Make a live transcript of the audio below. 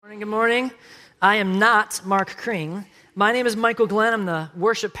Good morning. I am not Mark Kring. My name is Michael Glenn. I'm the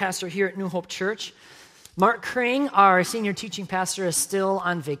worship pastor here at New Hope Church. Mark Kring, our senior teaching pastor, is still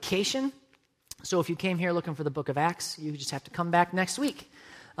on vacation. So if you came here looking for the book of Acts, you just have to come back next week.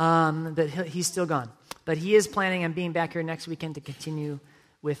 But he's still gone. But he is planning on being back here next weekend to continue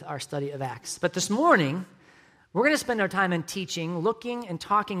with our study of Acts. But this morning, we're going to spend our time in teaching, looking and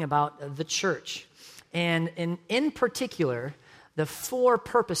talking about the church. And in particular, the four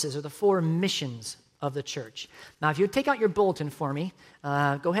purposes or the four missions of the church. Now, if you would take out your bulletin for me, go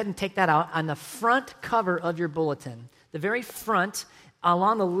ahead and take that out. On the front cover of your bulletin, the very front,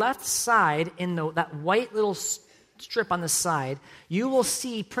 along the left side, in that white little strip on the side, you will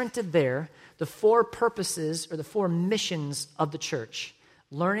see printed there the four purposes or the four missions of the church: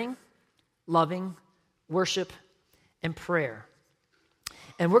 learning, loving, worship, and prayer.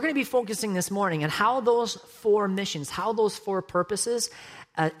 And we're going to be focusing this morning on how those four missions, how those four purposes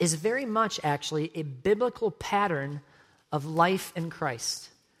is very much actually a biblical pattern of life in Christ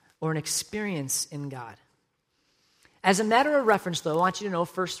or an experience in God. As a matter of reference, though, I want you to know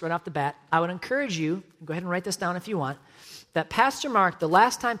first, right off the bat, I would encourage you, go ahead and write this down if you want, that Pastor Mark, the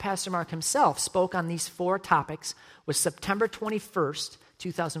last time Pastor Mark himself spoke on these four topics was September 21st,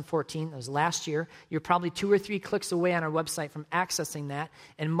 2014. That was last year. You're probably 2 or 3 clicks away on our website from accessing that.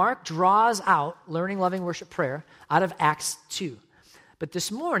 And Mark draws out learning, loving, worship, prayer out of Acts 2. But this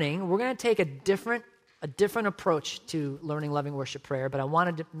morning, we're going to take a different approach to learning, loving, worship, prayer. But I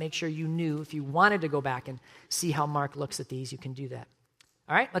wanted to make sure you knew if you wanted to go back and see how Mark looks at these, you can do that.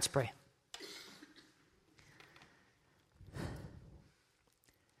 All right, let's pray.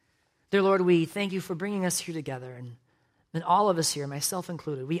 Dear Lord, we thank you for bringing us here together, and all of us here, myself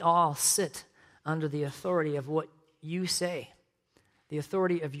included, we all sit under the authority of what you say, the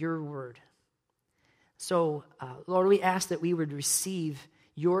authority of your word. So, Lord, we ask that we would receive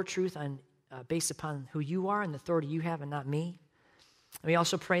your truth based upon who you are and the authority you have and not me. And we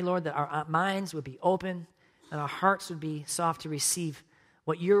also pray, Lord, that our minds would be open and our hearts would be soft to receive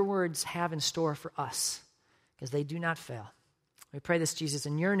what your words have in store for us, because they do not fail. We pray this, Jesus,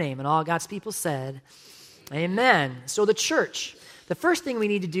 in your name, and all God's people said, amen. So the church, the first thing we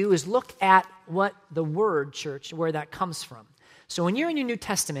need to do is look at what the word church, where that comes from. So when you're in your New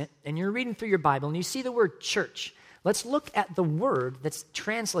Testament and you're reading through your Bible and you see the word church, let's look at the word that's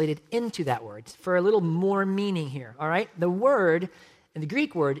translated into that word for a little more meaning here, all right? The word, and the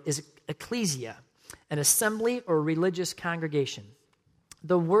Greek word, is ecclesia, an assembly or religious congregation.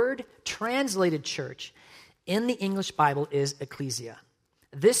 The word translated church in the English Bible is ecclesia.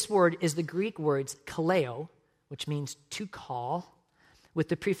 This word is the Greek words kaleo, which means to call, with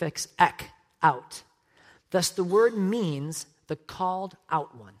the prefix ek, out. Thus, the word means the called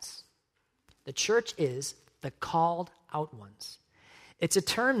out ones. The church is the called out ones. It's a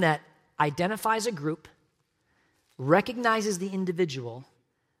term that identifies a group, recognizes the individual,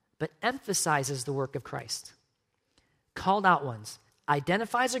 but emphasizes the work of Christ. Called out ones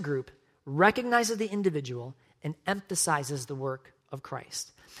identifies a group, recognizes the individual, and emphasizes the work of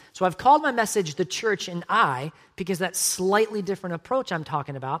Christ. So I've called my message The Church and I, because that slightly different approach I'm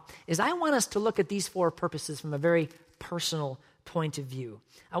talking about is I want us to look at these four purposes from a very personal point of view.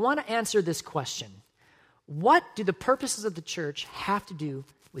 I want to answer this question: what do the purposes of the church have to do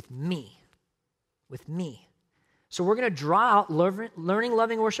with me? With me. So we're going to draw out learning,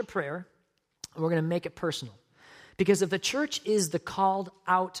 loving, worship, prayer, and we're going to make it personal. Because if the church is the called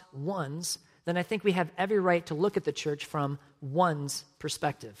out ones, then I think we have every right to look at the church from one's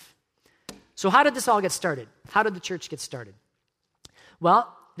perspective. So how did this all get started? How did the church get started?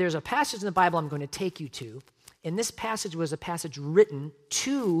 Well, there's a passage in the Bible I'm going to take you to, and this passage was a passage written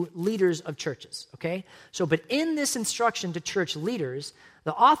to leaders of churches, okay? So, but in this instruction to church leaders,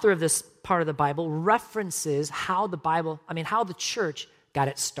 the author of this part of the Bible references how the church got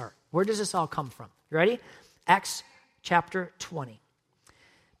its start. Where does this all come from? You ready? Acts chapter 20.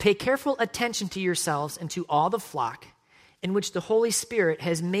 Pay careful attention to yourselves and to all the flock in which the Holy Spirit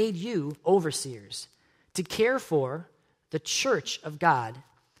has made you overseers, to care for the church of God,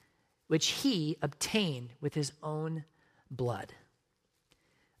 which he obtained with his own blood.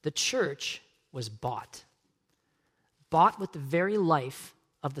 The church was bought with the very life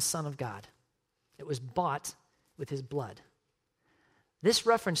of the Son of God. It was bought with his blood. This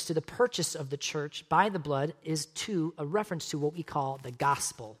reference to the purchase of the church by the blood is a reference to what we call the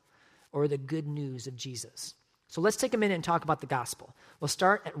gospel, or the good news of Jesus. So let's take a minute and talk about the gospel. We'll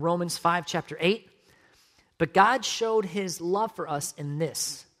start at Romans 5, chapter 8. But God showed his love for us in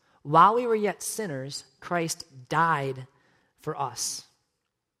this: while we were yet sinners, Christ died for us.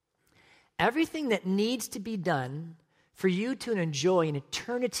 Everything that needs to be done for you to enjoy an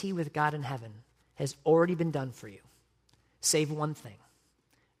eternity with God in heaven has already been done for you, save one thing: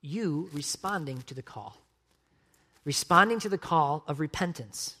 you responding to the call. Responding to the call of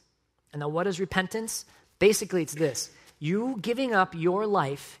repentance. And now what is repentance? Basically, it's this: you giving up your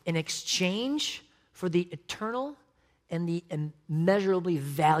life in exchange for the eternal and the immeasurably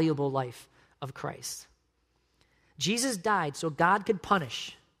valuable life of Christ. Jesus died so God could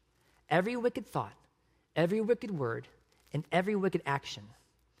punish every wicked thought, every wicked word, and every wicked action.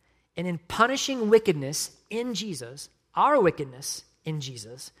 And in punishing wickedness in Jesus, our wickedness in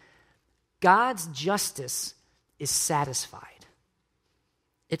Jesus, God's justice is satisfied.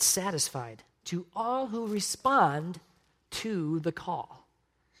 It's satisfied to all who respond to the call.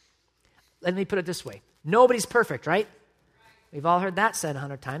 Let me put it this way. Nobody's perfect, right? We've all heard that said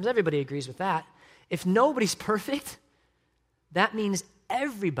 100 times. Everybody agrees with that. If nobody's perfect, that means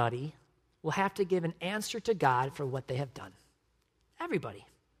everybody will have to give an answer to God for what they have done. Everybody.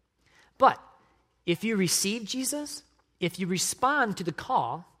 But if you receive Jesus, if you respond to the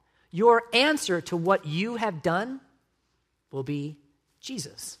call, your answer to what you have done will be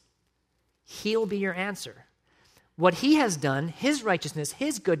Jesus. He'll be your answer. What he has done, his righteousness,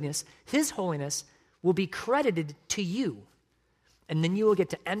 his goodness, his holiness will be credited to you. And then you will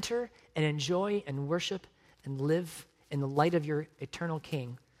get to enter and enjoy and worship and live in the light of your eternal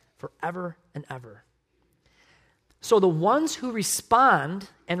King forever and ever. So the ones who respond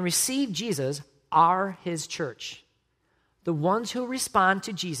and receive Jesus are his church. The ones who respond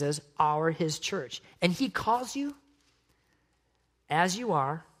to Jesus are his church. And he calls you as you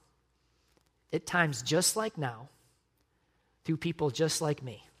are, at times just like now, through people just like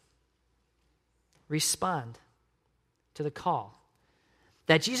me. Respond to the call.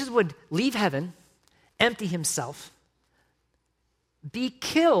 That Jesus would leave heaven, empty himself, be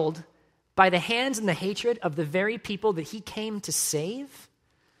killed by the hands and the hatred of the very people that he came to save.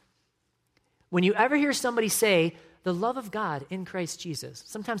 When you ever hear somebody say, the love of God in Christ Jesus,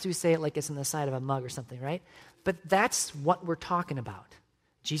 sometimes we say it like it's on the side of a mug or something, right? But that's what we're talking about.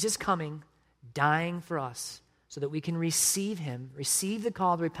 Jesus coming, dying for us so that we can receive him, receive the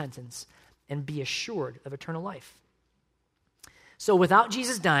call of repentance, and be assured of eternal life. So without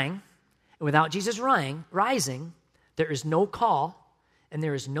Jesus dying, and without Jesus rising, there is no call and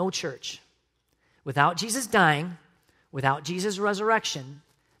there is no church. Without Jesus dying, without Jesus' resurrection,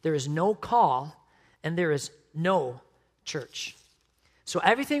 there is no call and there is no church. So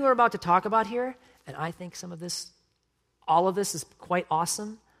everything we're about to talk about here, and I think all of this is quite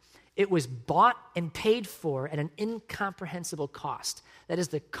awesome, it was bought and paid for at an incomprehensible cost. That is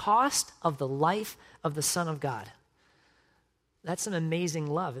the cost of the life of the Son of God. That's an amazing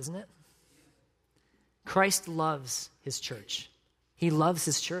love, isn't it? Christ loves his church. He loves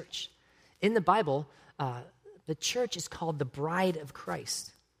his church. In the Bible, the church is called the bride of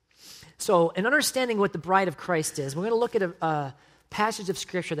Christ. So in understanding what the bride of Christ is, we're going to look at a passage of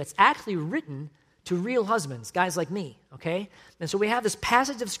Scripture that's actually written to real husbands, guys like me, okay? And so we have this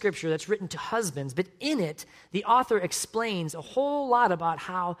passage of Scripture that's written to husbands, but in it, the author explains a whole lot about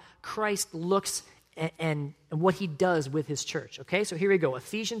how Christ looks and what he does with his church, okay? So here we go,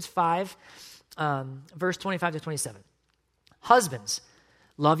 Ephesians 5, verse 25 to 27. Husbands,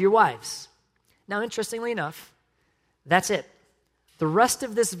 love your wives. Now, interestingly enough, that's it. The rest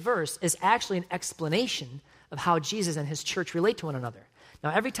of this verse is actually an explanation of how Jesus and his church relate to one another.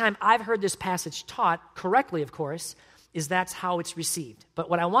 Now, every time I've heard this passage taught, correctly, of course, is that's how it's received. But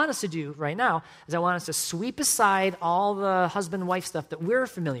what I want us to do right now is I want us to sweep aside all the husband-wife stuff that we're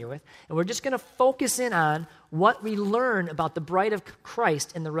familiar with, and we're just going to focus in on what we learn about the bride of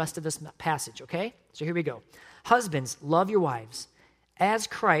Christ in the rest of this passage, okay? So here we go. Husbands, love your wives, as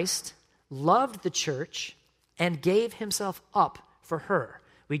Christ loved the church and gave himself up for her.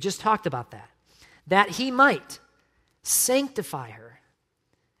 We just talked about that he might sanctify her,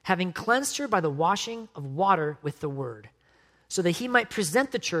 having cleansed her by the washing of water with the word, so that he might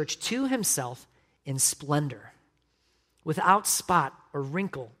present the church to himself in splendor, without spot or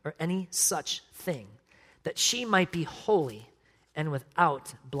wrinkle or any such thing, that she might be holy and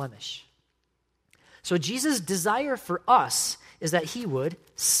without blemish. So Jesus' desire for us is that he would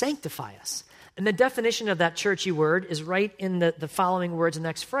sanctify us. And the definition of that churchy word is right in the following words in the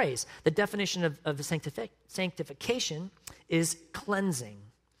next phrase. The definition of sanctification is cleansing.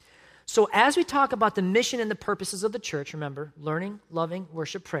 So as we talk about the mission and the purposes of the church, remember, learning, loving,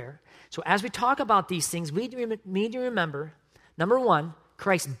 worship, prayer. So as we talk about these things, we need to remember, number one,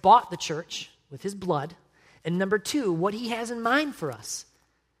 Christ bought the church with his blood. And number two, what he has in mind for us.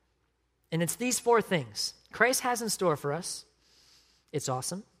 And it's these four things. Christ has in store for us. It's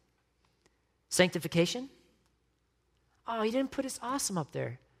awesome. Sanctification, Oh, he didn't put It's Awesome up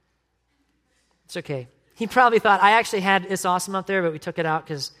there. It's okay. He probably thought, I actually had It's Awesome up there, but we took it out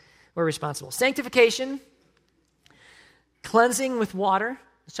because we're responsible. Sanctification, cleansing with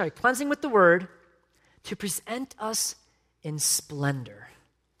the word to present us in splendor.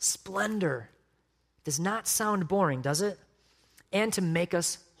 Splendor does not sound boring, does it? And to make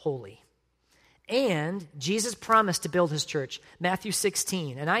us holy. And Jesus promised to build his church. Matthew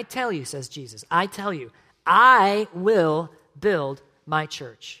 16, and I tell you, says Jesus, I tell you, I will build my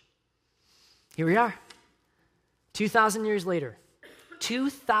church. Here we are. 2,000 years later.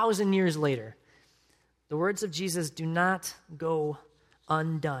 2,000 years later. The words of Jesus do not go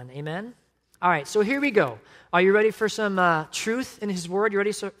undone. Amen? All right, so here we go. Are you ready for some truth in his word? You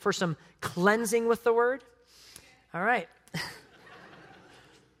ready for some cleansing with the word? All right.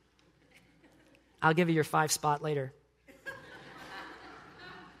 I'll give you your 5 spot later.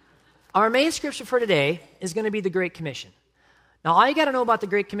 Our main scripture for today is going to be the Great Commission. Now, all you got to know about the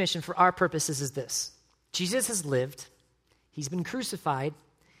Great Commission for our purposes is this. Jesus has lived, he's been crucified,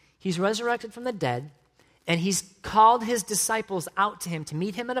 he's resurrected from the dead, and he's called his disciples out to him to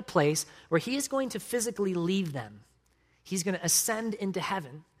meet him at a place where he is going to physically leave them. He's going to ascend into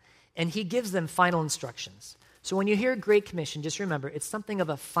heaven, and he gives them final instructions. So when you hear Great Commission, just remember, it's something of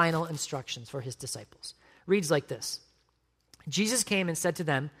a final instructions for his disciples. Reads like this. Jesus came and said to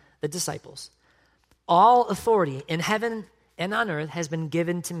them, the disciples, all authority in heaven and on earth has been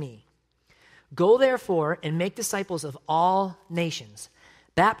given to me. Go therefore and make disciples of all nations,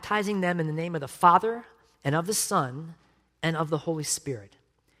 baptizing them in the name of the Father and of the Son and of the Holy Spirit,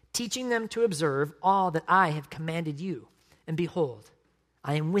 teaching them to observe all that I have commanded you. And behold,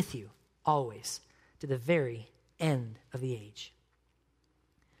 I am with you always to the very end of the age.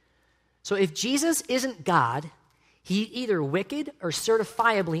 So if Jesus isn't God, he's either wicked or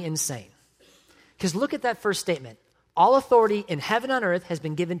certifiably insane. Because look at that first statement. All authority in heaven and earth has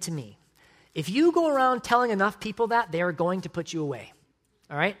been given to me. If you go around telling enough people that, they are going to put you away.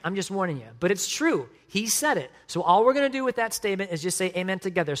 All right? I'm just warning you. But it's true. He said it. So all we're going to do with that statement is just say amen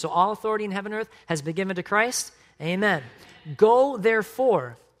together. So all authority in heaven and earth has been given to Christ. Amen. Go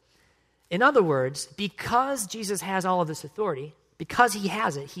therefore. In other words, because Jesus has all of this authority, because he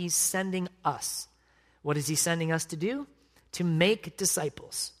has it, he's sending us. What is he sending us to do? To make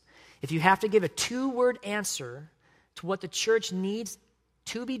disciples. If you have to give a 2-word answer to what the church needs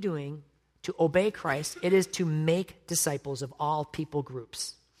to be doing to obey Christ, it is to make disciples of all people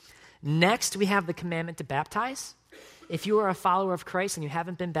groups. Next, we have the commandment to baptize. If you are a follower of Christ and you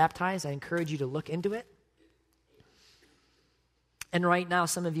haven't been baptized, I encourage you to look into it. And right now,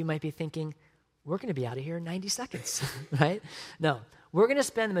 some of you might be thinking, we're going to be out of here in 90 seconds, right? No, we're going to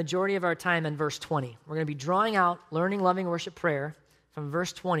spend the majority of our time in verse 20. We're going to be drawing out learning, loving, worship, prayer from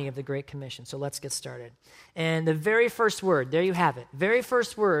verse 20 of the Great Commission. So let's get started. And the very first word, there you have it. Very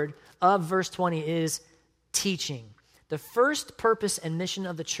first word of verse 20 is teaching. The first purpose and mission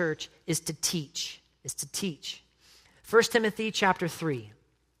of the church is to teach. 1 Timothy chapter 3.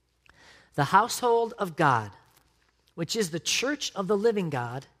 The household of God, which is the church of the living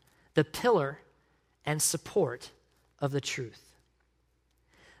God, the pillar and support of the truth.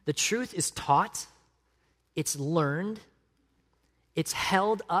 The truth is taught, it's learned, it's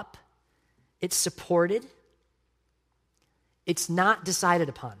held up, it's supported, it's not decided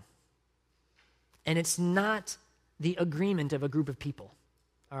upon, and it's not the agreement of a group of people,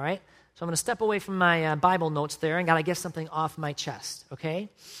 all right? So I'm going to step away from my Bible notes there and got to get something off my chest, okay?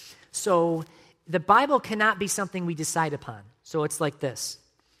 So the Bible cannot be something we decide upon. So it's like this.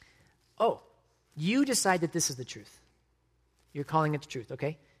 Oh, you decide that this is the truth. You're calling it the truth,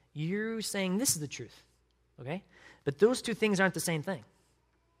 okay? You're saying this is the truth, okay? But those two things aren't the same thing.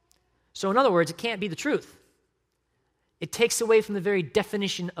 So in other words, it can't be the truth. It takes away from the very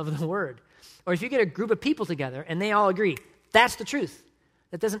definition of the word. Or if you get a group of people together and they all agree, that's the truth,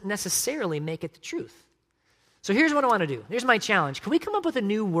 that doesn't necessarily make it the truth. So here's what I want to do. Here's my challenge. Can we come up with a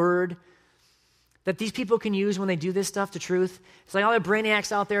new word that these people can use when they do this stuff to truth? It's like all the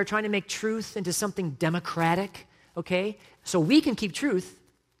brainiacs out there trying to make truth into something democratic, okay? So we can keep truth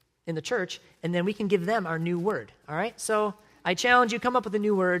in the church, and then we can give them our new word, all right? So I challenge you, come up with a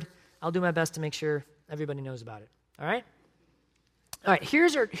new word. I'll do my best to make sure everybody knows about it, all right? All right, here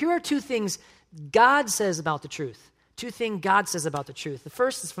are 2 things God says about the truth. 2 things God says about the truth. The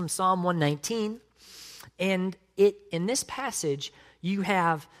first is from Psalm 119, and in this passage, you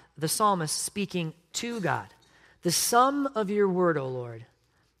have the psalmist speaking to God. The sum of your word, O Lord,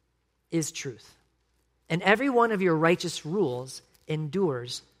 is truth, and every one of your righteous rules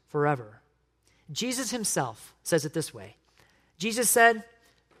endures forever. Jesus himself says it this way. Jesus said,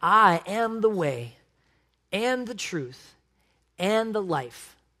 I am the way and the truth and the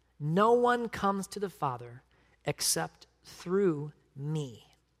life. No one comes to the Father except through me.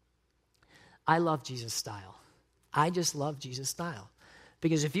 I love Jesus' style. I just love Jesus' style.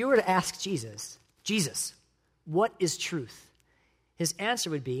 Because if you were to ask Jesus, Jesus, what is truth? His answer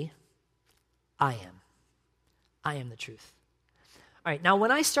would be, I am. I am the truth. All right, now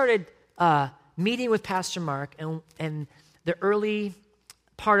when I started meeting with Pastor Mark and the early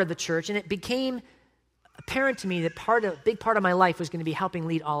part of the church, and it became apparent to me that a big part of my life was going to be helping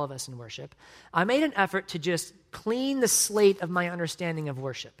lead all of us in worship, I made an effort to just clean the slate of my understanding of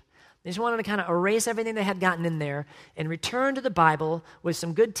worship. I just wanted to kind of erase everything that had gotten in there and return to the Bible with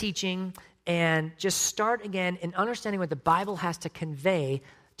some good teaching and just start again in understanding what the Bible has to convey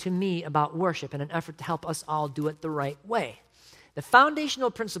to me about worship in an effort to help us all do it the right way. The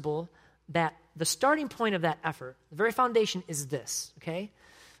foundational principle that the starting point of that effort, the very foundation is this, okay?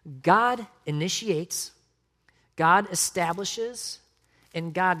 God initiates, God establishes,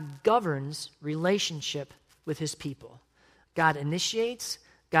 and God governs relationship with his people. God initiates,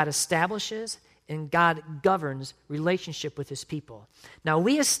 God establishes, and God governs relationship with his people. Now,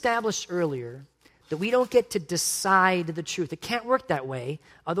 we established earlier that we don't get to decide the truth. It can't work that way,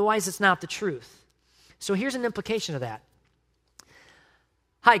 otherwise it's not the truth. So here's an implication of that.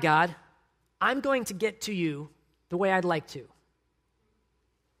 Hi, God, I'm going to get to you the way I'd like to.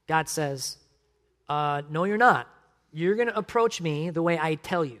 God says, no, you're not. You're going to approach me the way I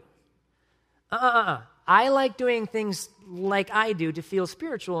tell you. I like doing things like I do to feel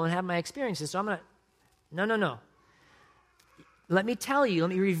spiritual and have my experiences, so I'm going to, no. Let me tell you,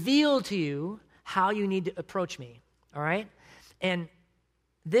 let me reveal to you how you need to approach me, all right? And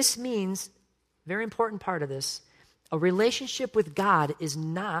this means, very important part of this, a relationship with God is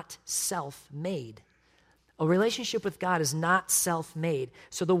not self-made. A relationship with God is not self-made.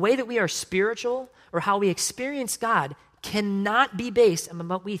 So the way that we are spiritual or how we experience God cannot be based on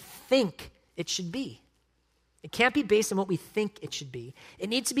what we think it should be. It can't be based on what we think it should be. It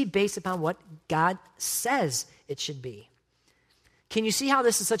needs to be based upon what God says it should be. Can you see how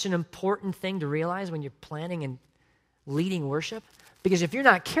this is such an important thing to realize when you're planning and leading worship? Because if you're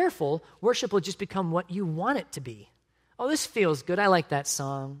not careful, worship will just become what you want it to be. Oh, this feels good. I like that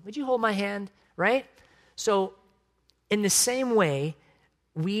song. Would you hold my hand? Right? So in the same way,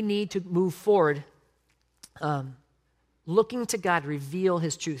 we need to move forward looking to God reveal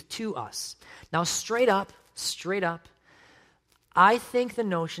his truth to us. Now, straight up, I think the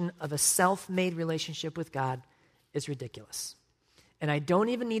notion of a self-made relationship with God is ridiculous. And I don't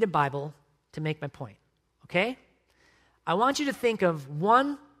even need a Bible to make my point, okay? I want you to think of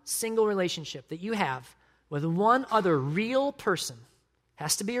one single relationship that you have with one other real person.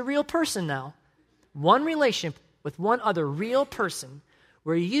 Has to be a real person now. One relationship with one other real person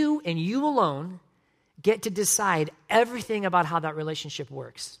where you and you alone get to decide everything about how that relationship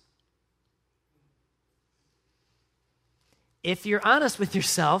works. If you're honest with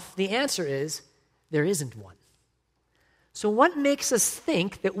yourself, the answer is there isn't one. So what makes us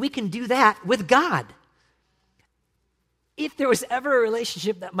think that we can do that with God? If there was ever a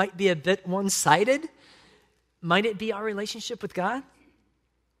relationship that might be a bit one-sided, might it be our relationship with God?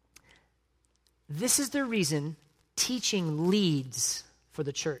 This is the reason teaching leads for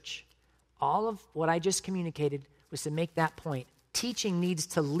the church. All of what I just communicated was to make that point. Teaching needs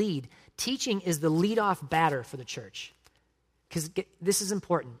to lead. Teaching is the lead-off batter for the church. Because this is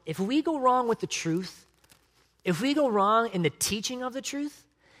important. If we go wrong with the truth, if we go wrong in the teaching of the truth,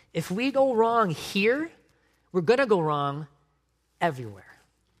 if we go wrong here, we're going to go wrong everywhere.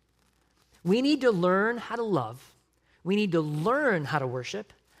 We need to learn how to love. We need to learn how to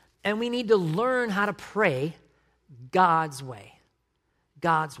worship. And we need to learn how to pray God's way.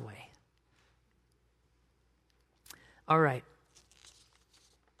 God's way. All right.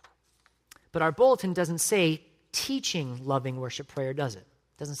 But our bulletin doesn't say teaching loving worship prayer, does it?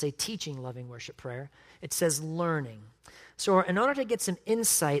 It doesn't say teaching loving worship prayer. It says learning. So in order to get some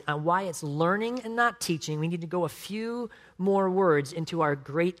insight on why it's learning and not teaching, we need to go a few more words into our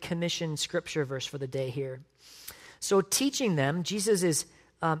Great Commission scripture verse for the day here. So teaching them, Jesus is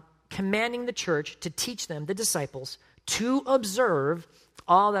commanding the church to teach them, the disciples, to observe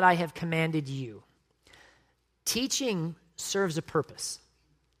all that I have commanded you. Teaching serves a purpose.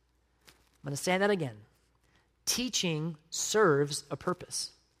 I'm going to say that again. Teaching serves a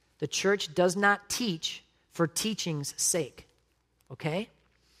purpose. The church does not teach for teaching's sake, okay?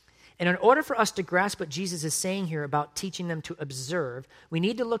 And in order for us to grasp what Jesus is saying here about teaching them to observe, we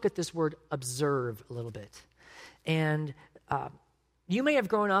need to look at this word observe a little bit. And You may have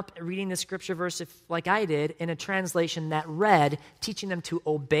grown up reading the scripture verse, like I did, in a translation that read, teaching them to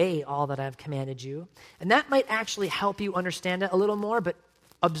obey all that I've commanded you. And that might actually help you understand it a little more, but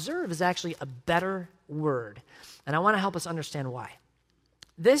observe is actually a better word. And I want to help us understand why.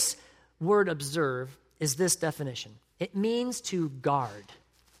 This word observe is this definition. It means to guard.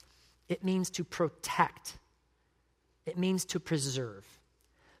 It means to protect. It means to preserve.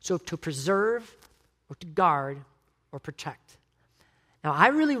 So to preserve or to guard or protect. Now, I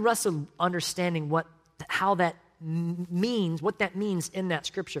really wrestle understanding what that means in that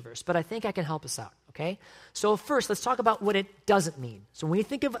scripture verse, but I think I can help us out, okay? So first, let's talk about what it doesn't mean. So when you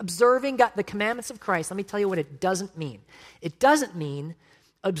think of observing the commandments of Christ, let me tell you what it doesn't mean. It doesn't mean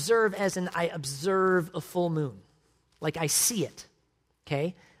observe as in I observe a full moon, like I see it,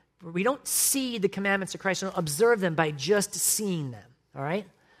 okay? We don't see the commandments of Christ, we don't observe them by just seeing them, all right?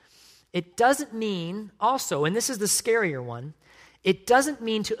 It doesn't mean also, and this is the scarier one, it doesn't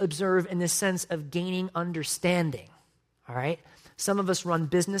mean to observe in the sense of gaining understanding, all right? Some of us run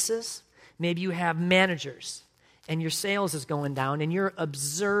businesses. Maybe you have managers, and your sales is going down, and you're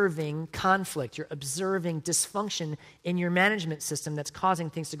observing conflict. You're observing dysfunction in your management system that's causing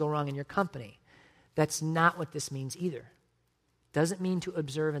things to go wrong in your company. That's not what this means either. Doesn't mean to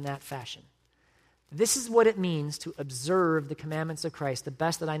observe in that fashion. This is what it means to observe the commandments of Christ, the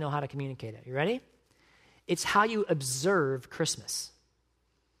best that I know how to communicate it. You ready? It's how you observe Christmas.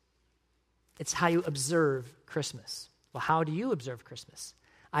 It's how you observe Christmas. Well, how do you observe Christmas?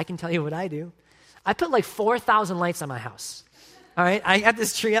 I can tell you what I do. I put like 4,000 lights on my house. All right? I got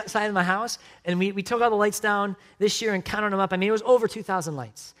this tree outside of my house, and we took all the lights down this year and counted them up. I mean, it was over 2,000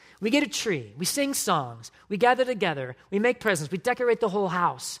 lights. We get a tree. We sing songs. We gather together. We make presents. We decorate the whole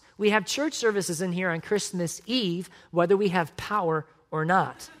house. We have church services in here on Christmas Eve, whether we have power or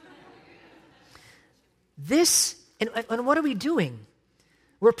not. This, and what are we doing?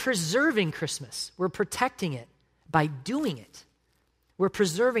 We're preserving Christmas. We're protecting it by doing it. We're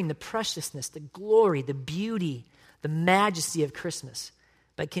preserving the preciousness, the glory, the beauty, the majesty of Christmas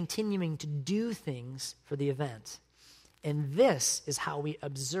by continuing to do things for the event. And this is how we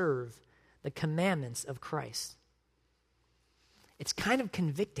observe the commandments of Christ. It's kind of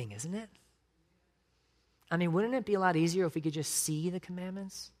convicting, isn't it? I mean, wouldn't it be a lot easier if we could just see the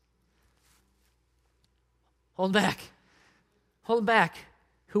commandments? Hold back. Hold back.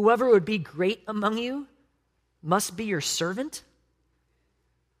 Whoever would be great among you must be your servant.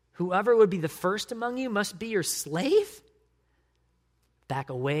 Whoever would be the first among you must be your slave. Back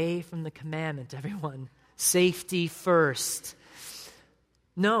away from the commandment, everyone. Safety first.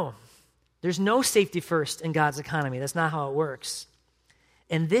 No, there's no safety first in God's economy. That's not how it works.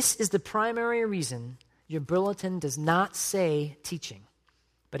 And this is the primary reason your bulletin does not say teaching,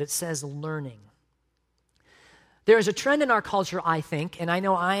 but it says learning. There is a trend in our culture, I think, and I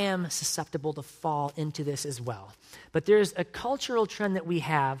know I am susceptible to fall into this as well. But there's a cultural trend that we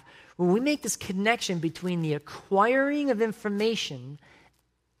have where we make this connection between the acquiring of information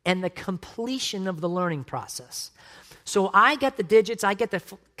and the completion of the learning process. So I get the digits, I get the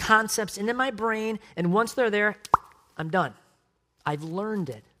concepts into my brain, and once they're there, I'm done. I've learned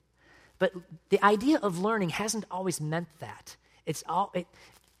it. But the idea of learning hasn't always meant that.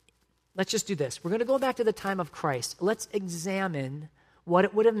 Let's just do this. We're going to go back to the time of Christ. Let's examine what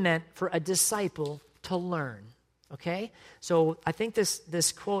it would have meant for a disciple to learn, okay? So I think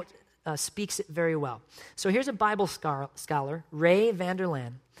this quote speaks it very well. So here's a Bible scholar, Ray Vander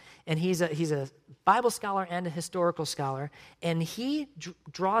Laan, and he's a Bible scholar and a historical scholar, and he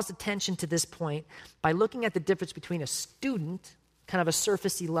draws attention to this point by looking at the difference between a student, kind of a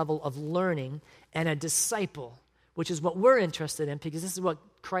surfacey level of learning, and a disciple, which is what we're interested in because this is what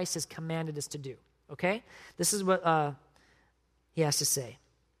Christ has commanded us to do, okay? This is what he has to say.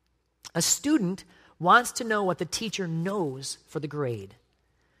 A student wants to know what the teacher knows for the grade,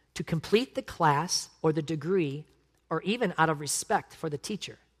 to complete the class or the degree, or even out of respect for the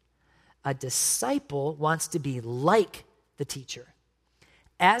teacher. A disciple wants to be like the teacher.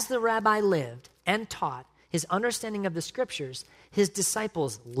 As the rabbi lived and taught his understanding of the scriptures, his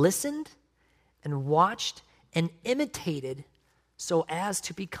disciples listened and watched and imitated so as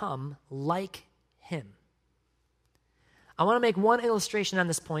to become like him. I want to make one illustration on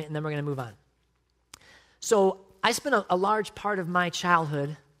this point, and then we're going to move on. So I spent a large part of my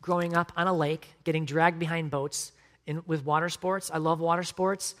childhood growing up on a lake, getting dragged behind boats with water sports. I love water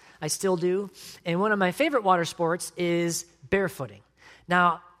sports. I still do. And one of my favorite water sports is barefooting.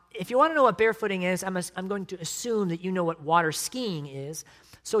 Now, if you want to know what barefooting is, I'm going to assume that you know what water skiing is.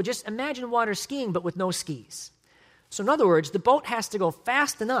 So just imagine water skiing, but with no skis. So in other words, the boat has to go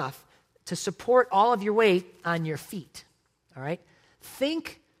fast enough to support all of your weight on your feet, all right?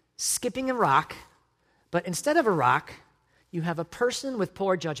 Think skipping a rock, but instead of a rock, you have a person with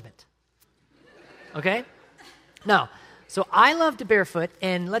poor judgment. Okay? Now, so I love to barefoot,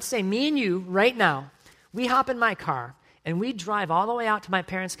 and let's say me and you right now, we hop in my car, and we drive all the way out to my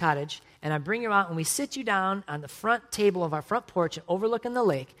parents' cottage, and I bring you out, and we sit you down on the front table of our front porch overlooking the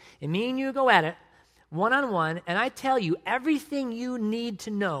lake, and me and you go at it one-on-one, and I tell you everything you need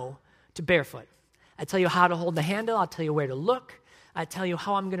to know to barefoot. I tell you how to hold the handle. I'll tell you where to look. I tell you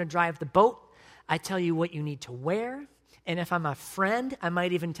how I'm going to drive the boat. I tell you what you need to wear. And if I'm a friend, I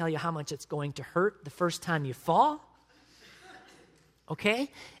might even tell you how much it's going to hurt the first time you fall.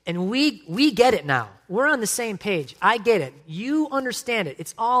 Okay? And we get it now. We're on the same page. I get it. You understand it.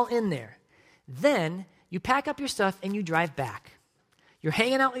 It's all in there. Then you pack up your stuff and you drive back. You're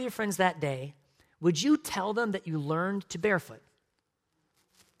hanging out with your friends that day. Would you tell them that you learned to barefoot?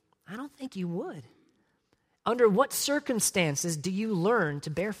 I don't think you would. Under what circumstances do you learn to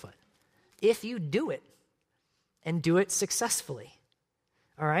barefoot? If you do it, and do it successfully.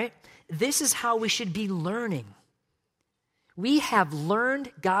 All right? This is how we should be learning. We have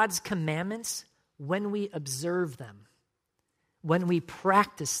learned God's commandments when we observe them, when we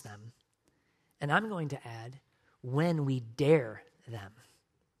practice them, and I'm going to add, when we dare them.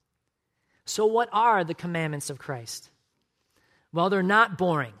 So what are the commandments of Christ? Well, they're not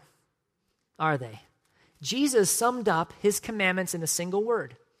boring, are they? Jesus summed up his commandments in a single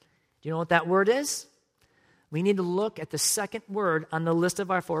word. Do you know what that word is? We need to look at the second word on the list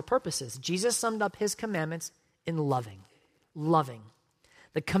of our four purposes. Jesus summed up his commandments in loving. Loving.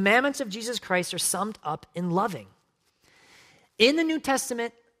 The commandments of Jesus Christ are summed up in loving. In the New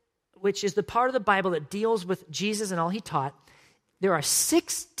Testament, which is the part of the Bible that deals with Jesus and all he taught, there are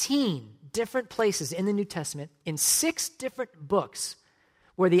 16 different places in the New Testament, in 6 different books,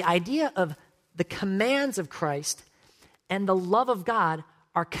 where the idea of the commands of Christ and the love of God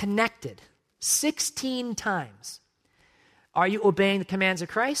are connected 16 times. Are you obeying the commands of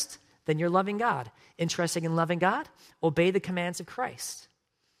Christ? Then you're loving God. Interested in loving God? Obey the commands of Christ.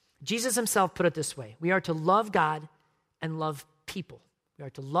 Jesus himself put it this way. We are to love God and love people. We are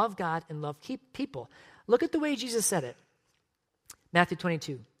to love God and love people. Look at the way Jesus said it. Matthew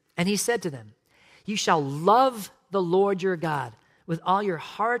 22. And he said to them, you shall love the Lord your God with all your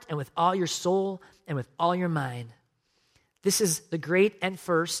heart and with all your soul and with all your mind. This is the great and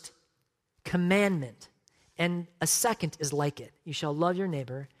first commandment. And a second is like it. You shall love your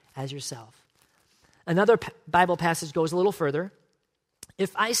neighbor as yourself. Another Bible passage goes a little further.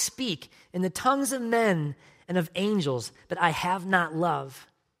 If I speak in the tongues of men and of angels, but I have not love,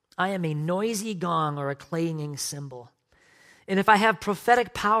 I am a noisy gong or a clanging cymbal. And if I have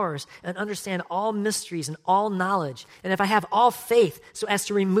prophetic powers and understand all mysteries and all knowledge, and if I have all faith so as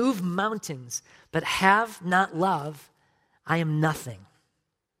to remove mountains, but have not love, I am nothing.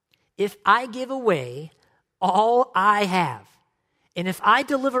 If I give away all I have, and if I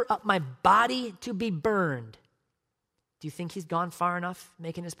deliver up my body to be burned, do you think he's gone far enough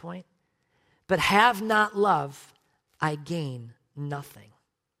making his point? But have not love, I gain nothing.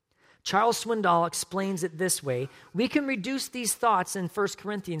 Charles Swindoll explains it this way. We can reduce these thoughts in 1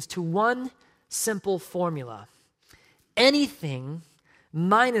 Corinthians to one simple formula. Anything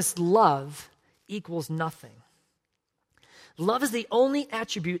minus love equals nothing. Love is the only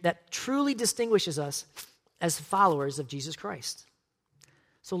attribute that truly distinguishes us as followers of Jesus Christ.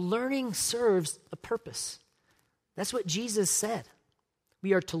 So learning serves a purpose. That's what Jesus said.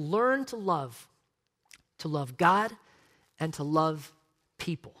 We are to learn to love God and to love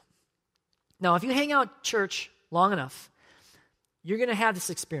people. Now, if you hang out church long enough, you're going to have this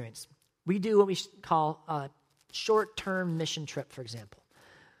experience. We do what we call a short-term mission trip, for example.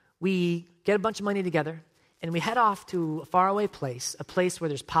 We get a bunch of money together, and we head off to a faraway place, a place where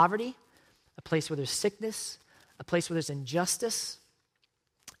there's poverty, a place where there's sickness, a place where there's injustice.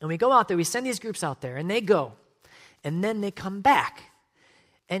 And we go out there, we send these groups out there, and they go, and then they come back.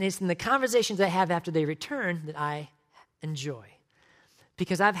 And it's in the conversations I have after they return that I enjoy.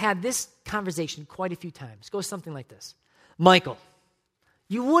 Because I've had this conversation quite a few times. It goes something like this. Michael,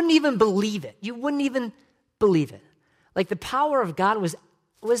 you wouldn't even believe it. You wouldn't even believe it. Like the power of God was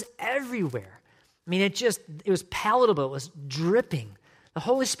everywhere. I mean, it was palatable. It was dripping. The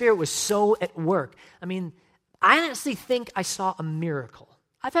Holy Spirit was so at work. I mean, I honestly think I saw a miracle.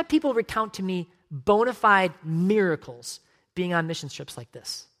 I've had people recount to me bona fide miracles being on mission trips like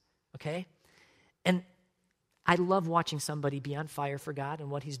this, okay? And I love watching somebody be on fire for God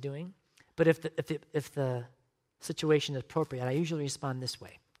and what he's doing. But if the situation is appropriate, I usually respond this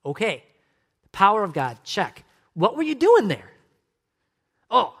way. Okay, the power of God, check. What were you doing there?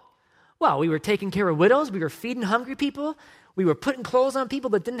 Oh, Well, we were taking care of widows. We were feeding hungry people. We were putting clothes on people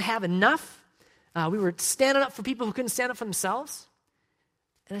that didn't have enough. We were standing up for people who couldn't stand up for themselves.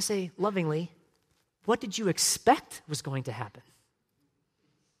 And I say lovingly, what did you expect was going to happen?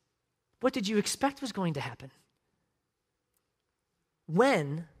 What did you expect was going to happen?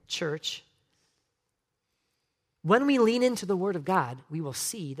 When, church, when we lean into the Word of God, we will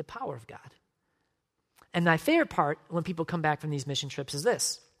see the power of God. And my favorite part when people come back from these mission trips is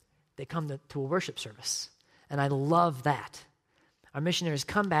this. They come to a worship service. And I love that. Our missionaries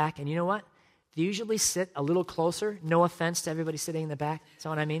come back, and you know what? They usually sit a little closer. No offense to everybody sitting in the back. That's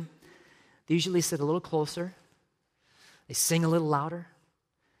what I mean. They usually sit a little closer. They sing a little louder.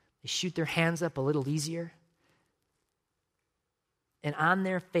 They shoot their hands up a little easier. And on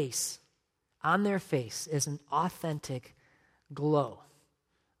their face is an authentic glow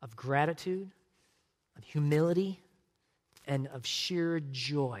of gratitude, of humility, and of sheer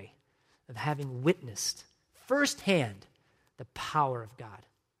joy of having witnessed firsthand the power of God.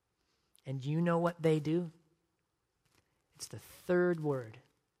 And you know what they do? It's the third word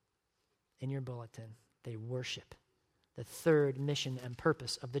in your bulletin. They worship. The third mission and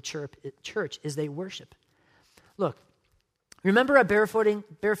purpose of the church is they worship. Look, remember a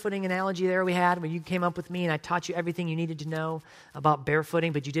barefooting analogy there we had when you came up with me and I taught you everything you needed to know about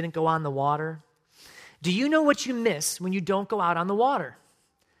barefooting, but you didn't go on the water? Do you know what you miss when you don't go out on the water?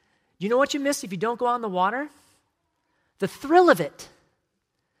 Do you know what you miss if you don't go out on the water? The thrill of it.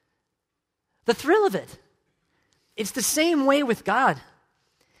 The thrill of it. It's the same way with God.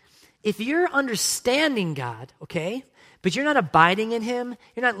 If you're understanding God, okay, but you're not abiding in Him,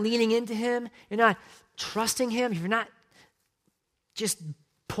 you're not leaning into Him, you're not trusting Him, you're not just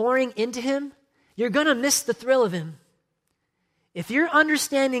pouring into Him, you're going to miss the thrill of Him. If you're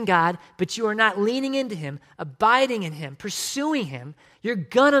understanding God, but you are not leaning into Him, abiding in Him, pursuing Him, you're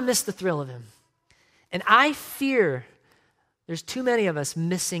going to miss the thrill of Him. And I fear there's too many of us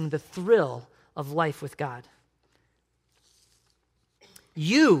missing the thrill of life with God.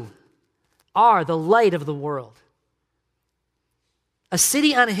 You are the light of the world. A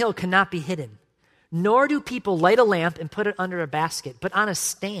city on a hill cannot be hidden, nor do people light a lamp and put it under a basket, but on a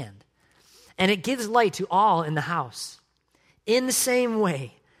stand, and it gives light to all in the house. In the same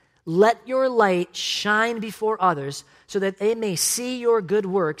way, let your light shine before others so that they may see your good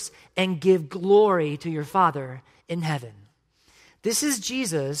works and give glory to your Father in heaven. This is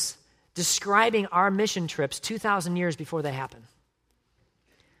Jesus describing our mission trips 2,000 years before they happen.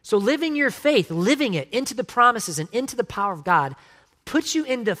 So living your faith, living it into the promises and into the power of God, puts you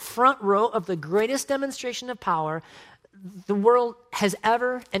in the front row of the greatest demonstration of power the world has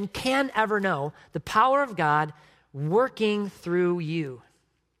ever and can ever know, the power of God working through you.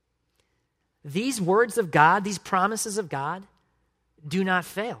 These words of God, these promises of God, do not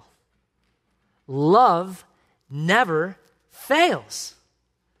fail. Love never fails.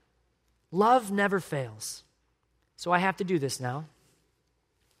 Love never fails. So I have to do this now.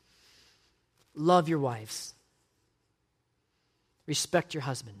 Love your wives. Respect your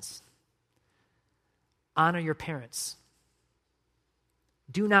husbands. Honor your parents.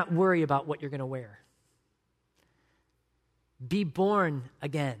 Do not worry about what you're going to wear. Be born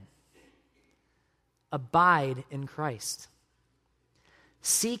again. Abide in Christ.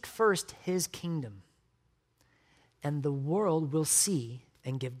 Seek first His kingdom, and the world will see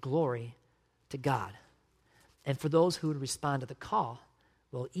and give glory to God. And for those who would respond to the call,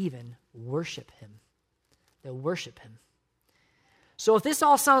 will even worship Him. They'll worship Him. So if this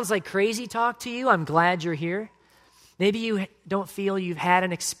all sounds like crazy talk to you, I'm glad you're here. Maybe you don't feel you've had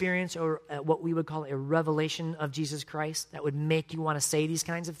an experience or what we would call a revelation of Jesus Christ that would make you want to say these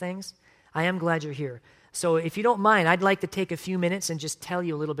kinds of things. I am glad you're here. So if you don't mind, I'd like to take a few minutes and just tell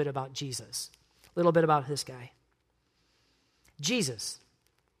you a little bit about Jesus, a little bit about this guy. Jesus.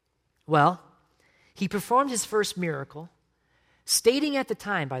 Well, He performed His first miracle, stating at the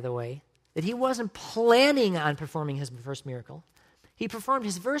time, by the way, that He wasn't planning on performing His first miracle. He performed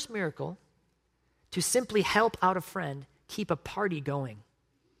His first miracle to simply help out a friend keep a party going.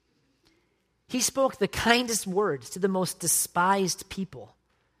 He spoke the kindest words to the most despised people.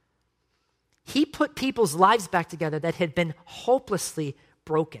 He put people's lives back together that had been hopelessly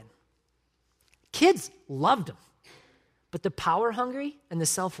broken. Kids loved Him, but the power-hungry and the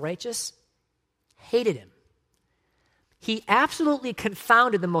self-righteous hated Him. He absolutely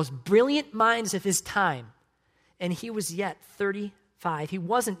confounded the most brilliant minds of His time, and He was yet 35. He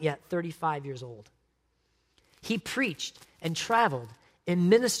wasn't yet 35 years old. He preached and traveled and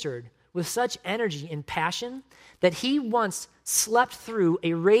ministered with such energy and passion that He once slept through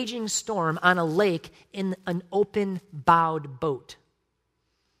a raging storm on a lake in an open-bowed boat.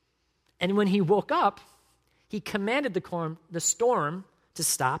 And when he woke up, he commanded the storm to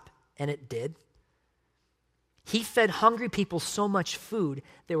stop, and it did. He fed hungry people so much food,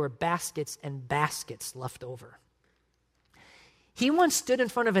 there were baskets and baskets left over. He once stood in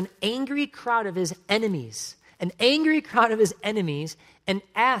front of an angry crowd of his enemies, and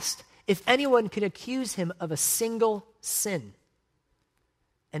asked if anyone could accuse him of a single sin.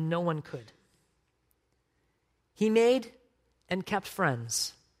 And no one could. He made and kept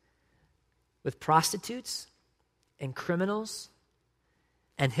friends with prostitutes and criminals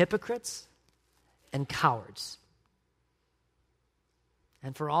and hypocrites and cowards.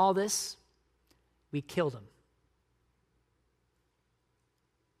 And for all this, we killed him.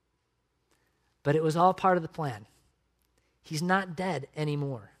 But it was all part of the plan. He's not dead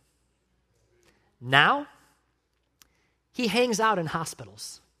anymore. Now, he hangs out in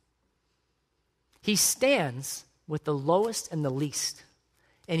hospitals. He stands with the lowest and the least,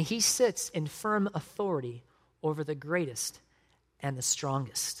 and he sits in firm authority over the greatest and the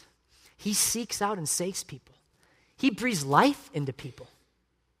strongest. He seeks out and saves people. He breathes life into people,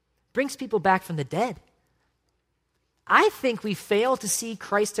 brings people back from the dead. I think we fail to see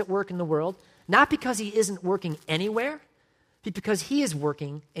Christ at work in the world, not because he isn't working anywhere, but because he is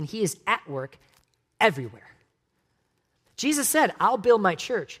working and he is at work everywhere. Jesus said, I'll build my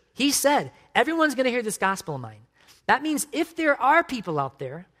church. He said, everyone's going to hear this gospel of mine. That means if there are people out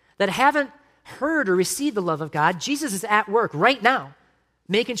there that haven't heard or received the love of God, Jesus is at work right now,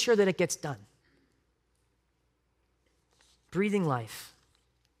 making sure that it gets done. Breathing life.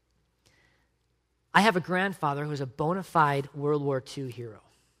 I have a grandfather who was a bona fide World War II hero.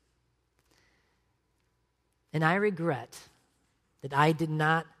 And I regret that I did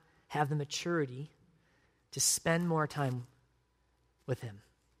not have the maturity to spend more time with him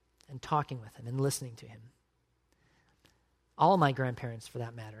and talking with him and listening to him. All of my grandparents, for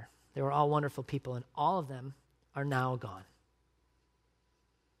that matter, they were all wonderful people, and all of them are now gone.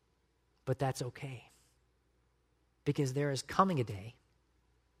 But that's okay, because there is coming a day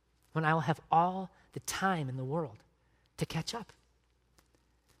when I will have all the time in the world to catch up.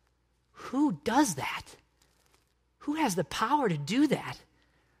 Who does that? Who has the power to do that?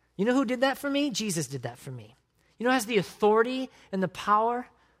 You know who did that for me? Jesus did that for me. You know who has the authority and the power?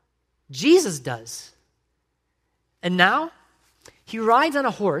 Jesus does. And now, he rides on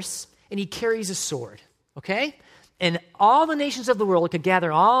a horse and he carries a sword, okay? And all the nations of the world could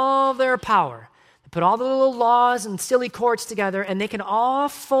gather all their power, put all the little laws and silly courts together, and they can all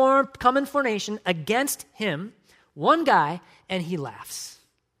come in formation against him, one guy, and he laughs.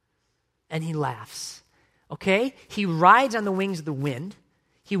 And he laughs. Okay? He rides on the wings of the wind.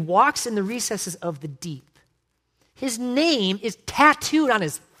 He walks in the recesses of the deep. His name is tattooed on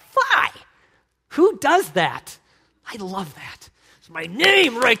his thigh. Who does that? I love that. It's my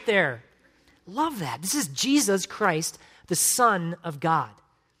name right there. Love that. This is Jesus Christ, the Son of God.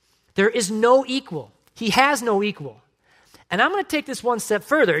 There is no equal. He has no equal. And I'm going to take this one step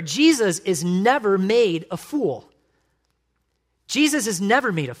further. Jesus is never made a fool. Jesus is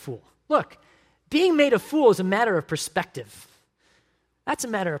never made a fool. Look, being made a fool is a matter of perspective. That's a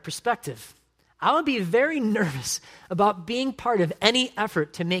matter of perspective. I would be very nervous about being part of any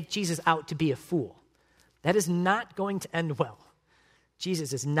effort to make Jesus out to be a fool. That is not going to end well.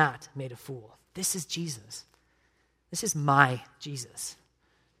 Jesus is not made a fool. This is Jesus. This is my Jesus.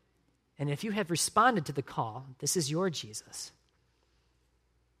 And if you have responded to the call, this is your Jesus.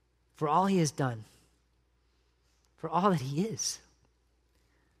 For all he has done, for all that he is,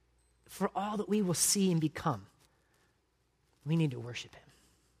 for all that we will see and become, we need to worship him.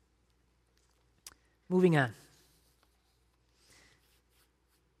 Moving on.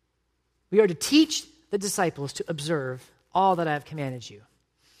 We are to teach the disciples to observe all that I have commanded you.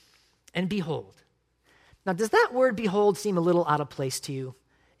 And behold. Now, does that word behold seem a little out of place to you?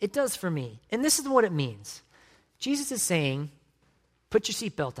 It does for me. And this is what it means. Jesus is saying, put your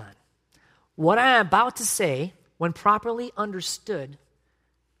seatbelt on. What I am about to say, when properly understood,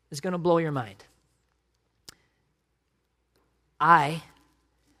 is going to blow your mind. I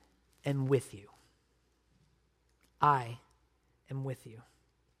am with you. I am with you.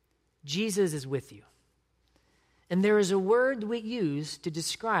 Jesus is with you. And there is a word we use to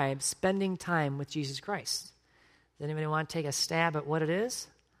describe spending time with Jesus Christ. Does anybody want to take a stab at what it is?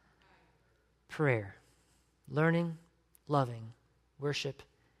 Prayer. Learning, loving, worship,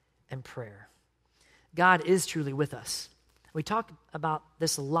 and prayer. God is truly with us. We talk about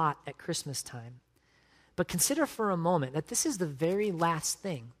this a lot at Christmas time. But consider for a moment that this is the very last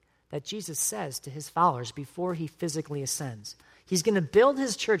thing that Jesus says to his followers before he physically ascends. He's going to build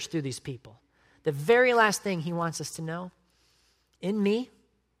his church through these people. The very last thing he wants us to know, in me,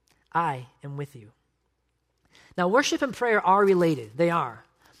 I am with you. Now, worship and prayer are related. They are.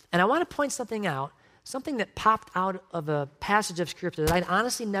 And I want to point something out, something that popped out of a passage of Scripture that I'd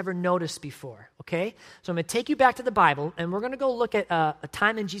honestly never noticed before, okay? So I'm going to take you back to the Bible, and we're going to go look at a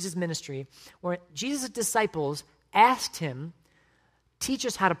time in Jesus' ministry where Jesus' disciples asked him, teach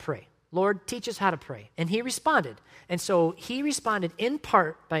us how to pray. Lord, teach us how to pray. And he responded. And so he responded in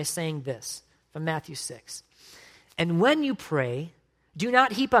part by saying this from Matthew 6. And when you pray, do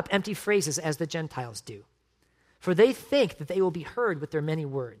not heap up empty phrases as the Gentiles do, for they think that they will be heard with their many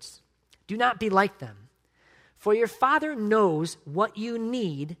words. Do not be like them, for your Father knows what you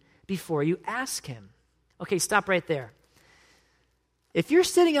need before you ask him. Okay, stop right there. If you're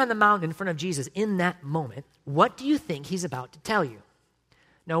sitting on the mountain in front of Jesus in that moment, what do you think he's about to tell you?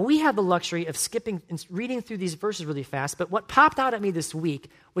 Now, we have the luxury of skipping and reading through these verses really fast, but what popped out at me this week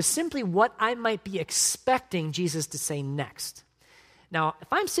was simply what I might be expecting Jesus to say next. Now,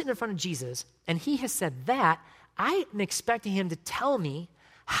 if I'm sitting in front of Jesus and he has said that, I am expecting him to tell me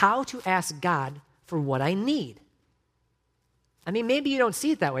how to ask God for what I need. I mean, maybe you don't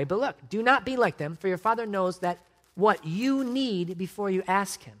see it that way, but look, do not be like them, for your Father knows that what you need before you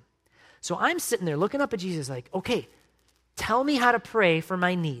ask him. So I'm sitting there looking up at Jesus like, okay, tell me how to pray for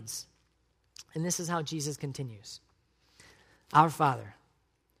my needs. And this is how Jesus continues. Our Father,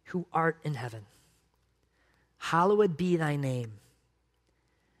 who art in heaven, hallowed be thy name.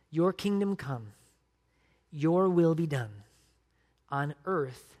 Your kingdom come, your will be done, on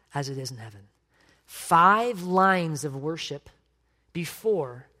earth as it is in heaven. 5 lines of worship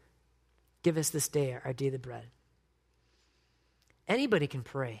before, give us this day our daily bread. Anybody can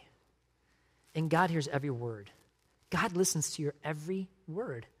pray, and God hears every word. God listens to your every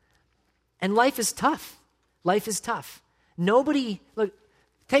word. And life is tough. Life is tough. Nobody, look,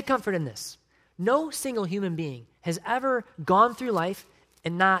 take comfort in this. No single human being has ever gone through life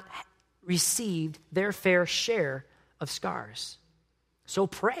and not received their fair share of scars. So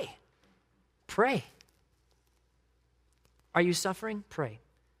pray. Pray. Are you suffering? Pray.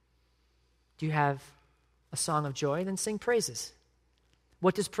 Do you have a song of joy? Then sing praises.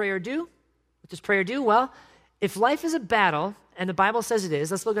 What does prayer do? What does prayer do? Well, if life is a battle, and the Bible says it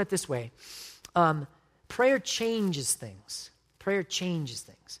is, let's look at it this way. Prayer changes things. Prayer changes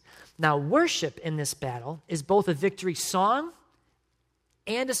things. Now, worship in this battle is both a victory song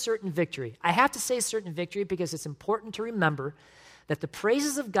and a certain victory. I have to say certain victory because it's important to remember that the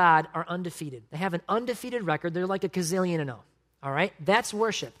praises of God are undefeated. They have an undefeated record. They're like a gazillion and oh. All right? That's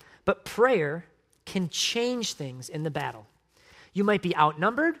worship. But prayer can change things in the battle. You might be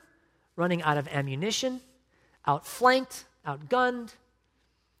outnumbered, running out of ammunition, outflanked, outgunned,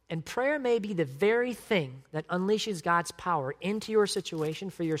 and prayer may be the very thing that unleashes God's power into your situation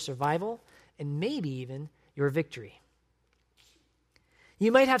for your survival and maybe even your victory.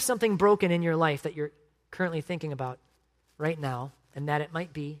 You might have something broken in your life that you're currently thinking about right now, and that it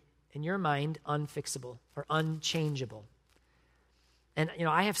might be, in your mind, unfixable or unchangeable. And,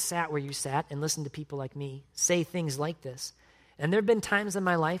 I have sat where you sat and listened to people like me say things like this. And there have been times in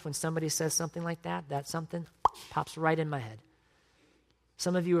my life when somebody says something like that something pops right in my head.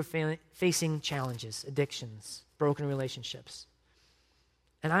 Some of you are facing challenges, addictions, broken relationships.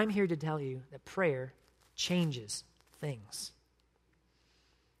 And I'm here to tell you that prayer changes things.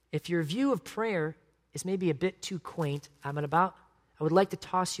 If your view of prayer is maybe a bit too quaint, I would like to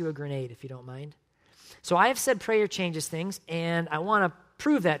toss you a grenade if you don't mind. So I have said prayer changes things, and I want to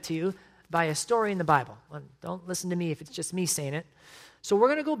prove that to you by a story in the Bible. Don't listen to me if it's just me saying it. So we're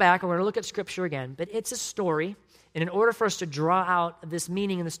going to go back and we're going to look at Scripture again, but it's a story, and in order for us to draw out this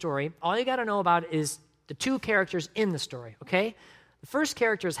meaning in the story, all you got to know about is the 2 characters in the story, okay? The first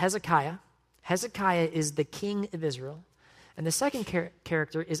character is Hezekiah. Hezekiah is the king of Israel. And the second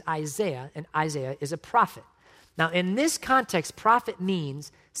character is Isaiah, and Isaiah is a prophet. Now, in this context, prophet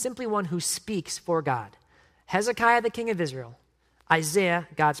means simply one who speaks for God. Hezekiah, the king of Israel. Isaiah,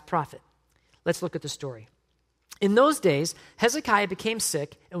 God's prophet. Let's look at the story. In those days, Hezekiah became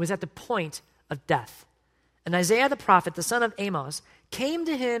sick and was at the point of death. And Isaiah the prophet, the son of Amos, came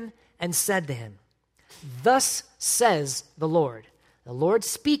to him and said to him, "Thus says the Lord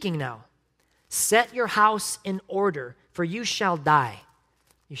speaking now, set your house in order, for you shall die.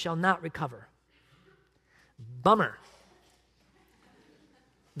 You shall not recover." Bummer.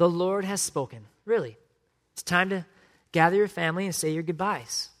 The Lord has spoken. Really. It's time to gather your family and say your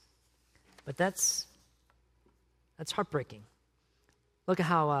goodbyes. But that's heartbreaking. Look at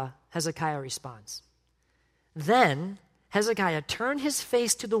how Hezekiah responds. Then Hezekiah turned his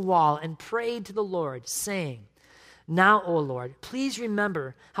face to the wall and prayed to the Lord, saying, "Now, O Lord, please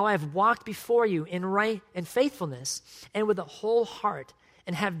remember how I have walked before you in right and faithfulness and with a whole heart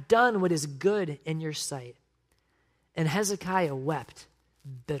and have done what is good in your sight." And Hezekiah wept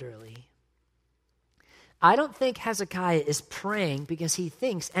bitterly. I don't think Hezekiah is praying because he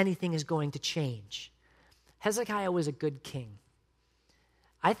thinks anything is going to change. Hezekiah was a good king.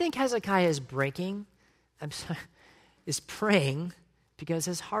 I think Hezekiah is praying because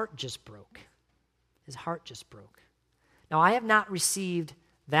his heart just broke. His heart just broke. Now, I have not received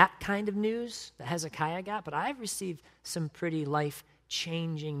that kind of news that Hezekiah got, but I've received some pretty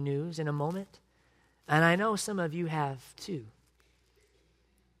life-changing news in a moment. And I know some of you have too.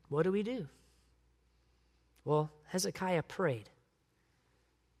 What do? Well, Hezekiah prayed.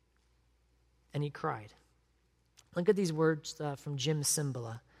 And he cried. Look at these words from Jim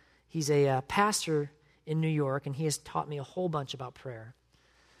Cymbala. He's a pastor in New York, and he has taught me a whole bunch about prayer.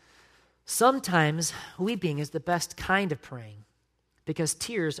 "Sometimes weeping is the best kind of praying because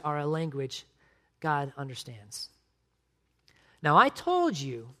tears are a language God understands." Now, I told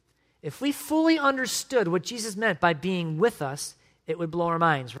you, if we fully understood what Jesus meant by being with us, it would blow our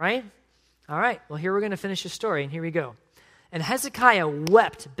minds, right? All right, well, here we're going to finish the story, and here we go. "And Hezekiah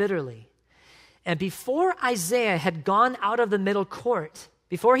wept bitterly. And before Isaiah had gone out of the middle court,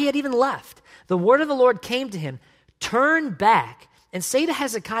 before he had even left, the word of the Lord came to him, 'Turn back and say to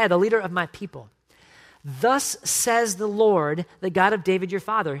Hezekiah, the leader of my people, thus says the Lord, the God of David your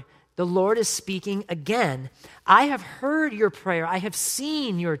father.'" The Lord is speaking again. "I have heard your prayer. I have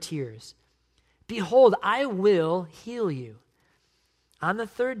seen your tears. Behold, I will heal you. On the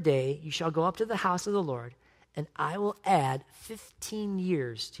third day, you shall go up to the house of the Lord, and I will add 15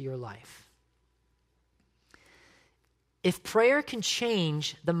 years to your life." If prayer can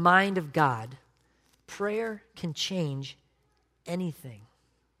change the mind of God, prayer can change anything.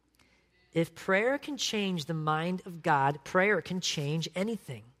 If prayer can change the mind of God, prayer can change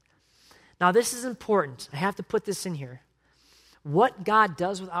anything. Now, this is important. I have to put this in here. What God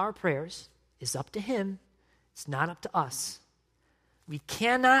does with our prayers is up to him. It's not up to us. We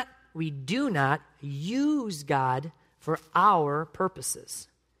do not use God for our purposes.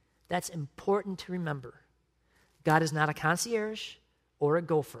 That's important to remember. God is not a concierge or a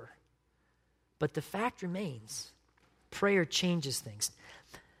gopher. But the fact remains, prayer changes things.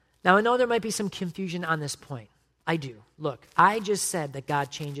 Now, I know there might be some confusion on this point. I do. Look, I just said that God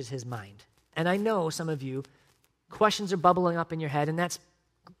changes his mind. And I know some of you, questions are bubbling up in your head, and that's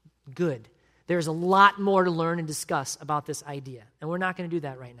good. There's a lot more to learn and discuss about this idea, and we're not going to do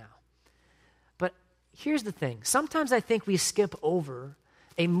that right now. But here's the thing. Sometimes I think we skip over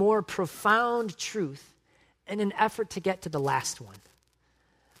a more profound truth in an effort to get to the last one.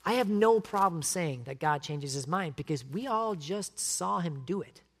 I have no problem saying that God changes his mind because we all just saw him do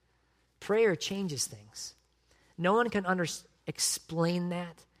it. Prayer changes things. No one can explain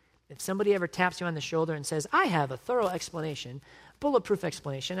that. If somebody ever taps you on the shoulder and says, "I have a thorough explanation, bulletproof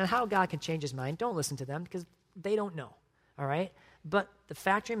explanation on how God can change his mind," don't listen to them because they don't know, all right? But the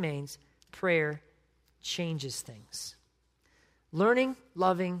fact remains, prayer changes things. Learning,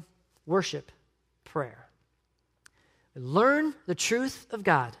 loving, worship, prayer. Learn the truth of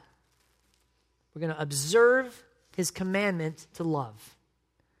God. We're going to observe his commandment to love.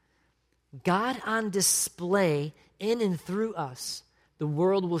 God on display in and through us, the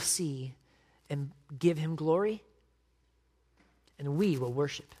world will see and give him glory, and we will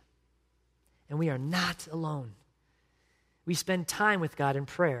worship. And we are not alone. We spend time with God in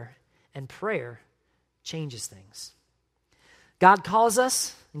prayer, and prayer changes things. God calls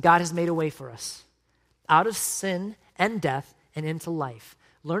us, and God has made a way for us out of sin and death and into life.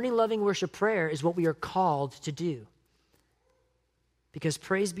 Learning, loving, worship, prayer is what we are called to do. Because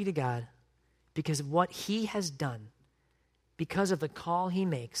praise be to God, because of what he has done, because of the call he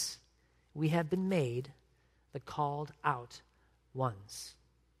makes, we have been made the called out ones.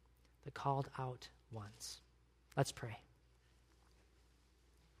 The called out ones. Let's pray.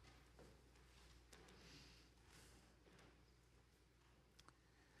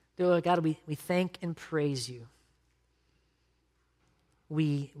 Dear Lord God, we thank and praise you.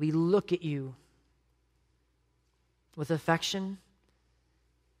 We look at you with affection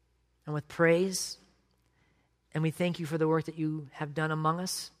and with praise. And we thank you for the work that you have done among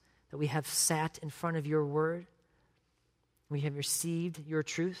us, that we have sat in front of your word. We have received your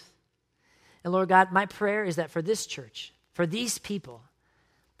truth. And Lord God, my prayer is that for this church, for these people,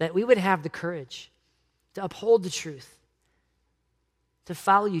 that we would have the courage to uphold the truth, to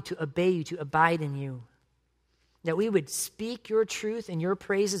follow you, to obey you, to abide in you. That we would speak your truth and your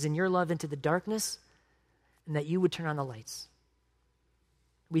praises and your love into the darkness, and that you would turn on the lights.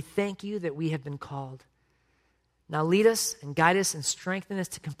 We thank you that we have been called. Now lead us and guide us and strengthen us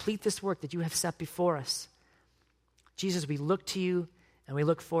to complete this work that you have set before us. Jesus, we look to you And we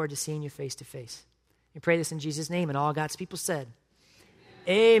look forward to seeing you face to face. We pray this in Jesus' name, and all God's people said,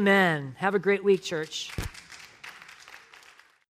 Amen. Have a great week, church.